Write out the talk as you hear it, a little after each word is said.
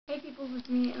Hey people, it's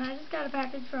me, and I just got a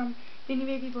package from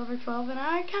BeanieBabiesLover12, and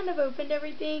I kind of opened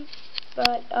everything,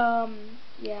 but,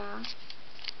 yeah,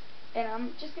 and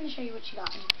I'm just going to show you what she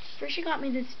got me. First, she got me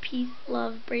this Peace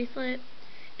Love bracelet,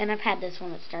 and I've had this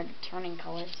one that started turning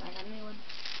colors, so I got a new one.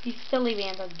 These silly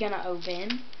bands I was going to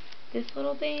open. This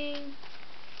little thing,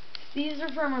 these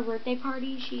are from her birthday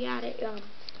party. She had a,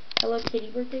 Hello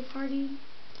Kitty birthday party,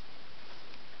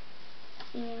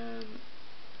 and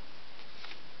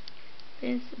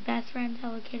this best friend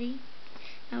Hello Kitty.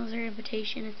 That was her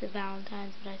invitation. It's a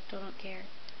Valentine's, but I still don't care.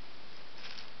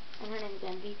 And her name's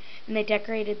Envy. And they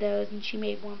decorated those, and she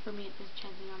made one for me. It says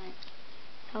Chesney on it.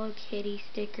 Hello Kitty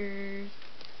stickers.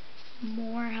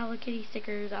 More Hello Kitty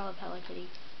stickers. I love Hello Kitty.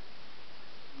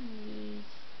 And these.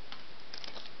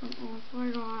 And also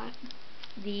I got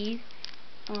these.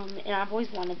 And I've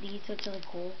always wanted these, so it's really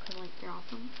cool, because, like, they're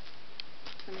awesome.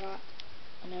 I got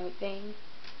a note thing.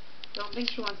 Don't think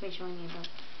she wants me showing you, but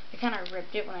I kind of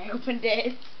ripped it when I opened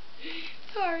it.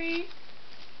 Sorry.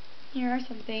 Here are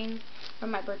some things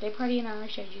from my birthday party, and I only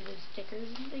showed you those stickers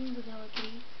and things with Hello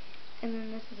Kitty. And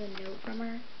then this is a note from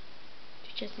her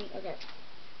to just me. Okay.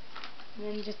 And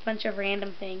then just a bunch of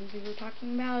random things we were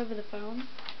talking about over the phone.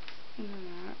 And then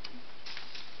that.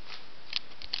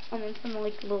 And then some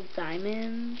like little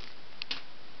diamonds.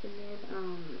 And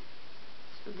then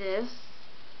this.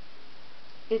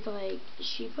 It's like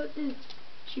she put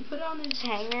it on this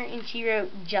hanger and she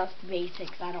wrote "Just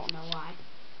Basics." I don't know why.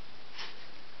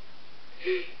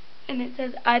 And it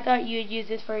says, "I thought you would use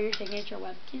this for your signature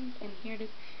webkins." And here it is,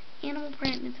 animal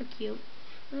print, and it's so cute.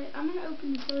 But I'm gonna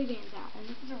open the silly bands out, and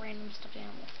this is a random stuffed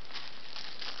animal.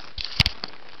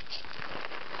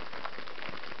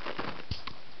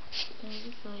 There's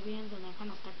the silly bands, and they're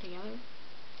kind of stuck together.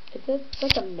 It's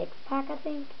like a mix pack, I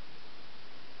think.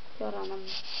 Hold on, I'm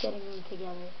getting them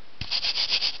together.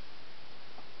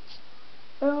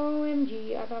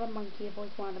 OMG, I got a monkey. I've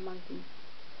always wanted a monkey.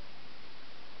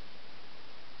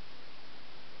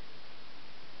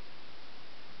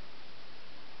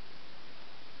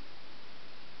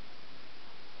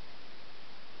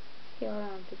 Okay, hold on,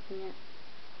 I'm fixing it.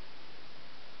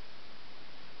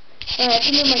 I have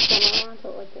to move my camera around so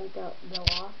it like won't go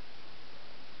off.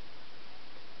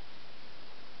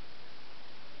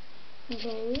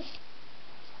 Okay.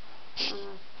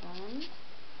 Almost done.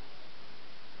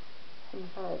 I'm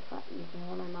sorry, you can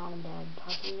hear my mom and dad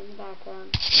talking in the background.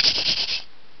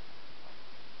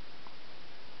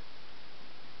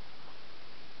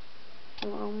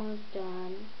 I'm almost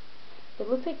done. It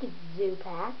looks like it's zoo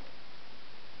pack.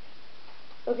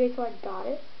 Okay, so I got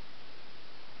it.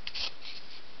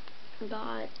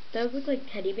 Those look like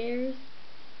teddy bears,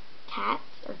 cats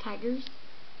or tigers,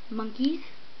 monkeys,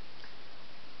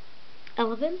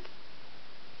 elephants,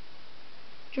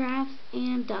 giraffes,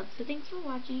 and ducks. So thanks for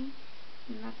watching.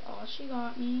 And that's all she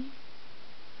got me.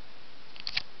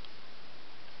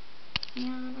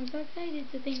 And I'm so excited,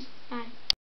 so thanks. Bye.